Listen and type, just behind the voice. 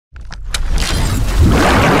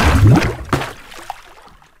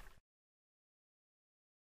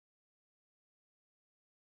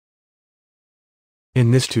In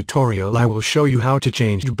this tutorial I will show you how to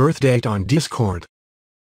change birth date on Discord.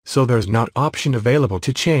 So there's not option available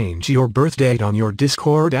to change your birth date on your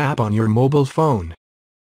Discord app on your mobile phone.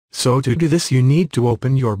 So to do this you need to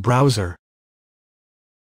open your browser.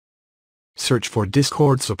 Search for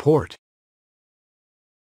Discord support.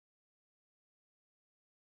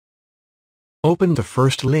 Open the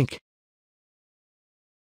first link.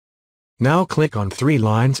 Now click on 3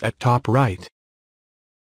 lines at top right.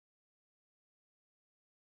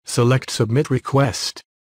 Select Submit Request.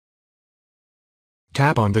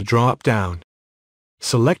 Tap on the drop-down.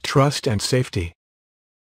 Select Trust and Safety.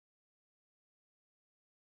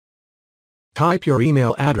 Type your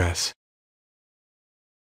email address.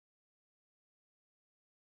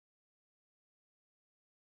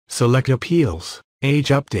 Select Appeals, Age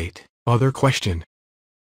Update, Other Question.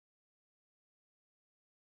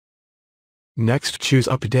 Next choose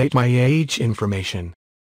Update My Age Information.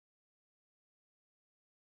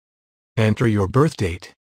 Enter your birth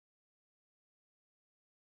date.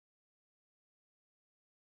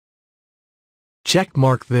 Check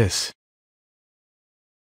mark this.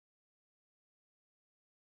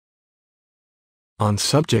 On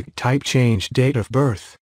subject type change date of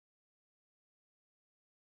birth.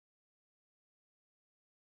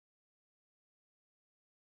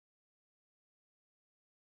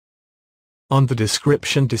 On the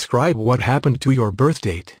description describe what happened to your birth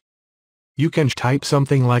date. You can type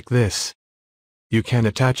something like this. You can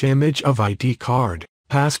attach image of ID card,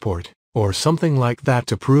 passport, or something like that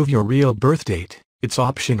to prove your real birth date. It's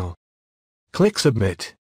optional. Click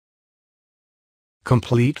Submit.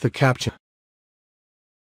 Complete the CAPTCHA.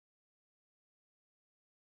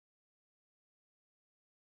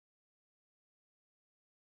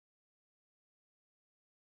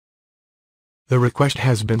 The request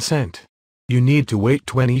has been sent. You need to wait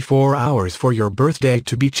 24 hours for your birth date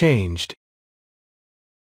to be changed.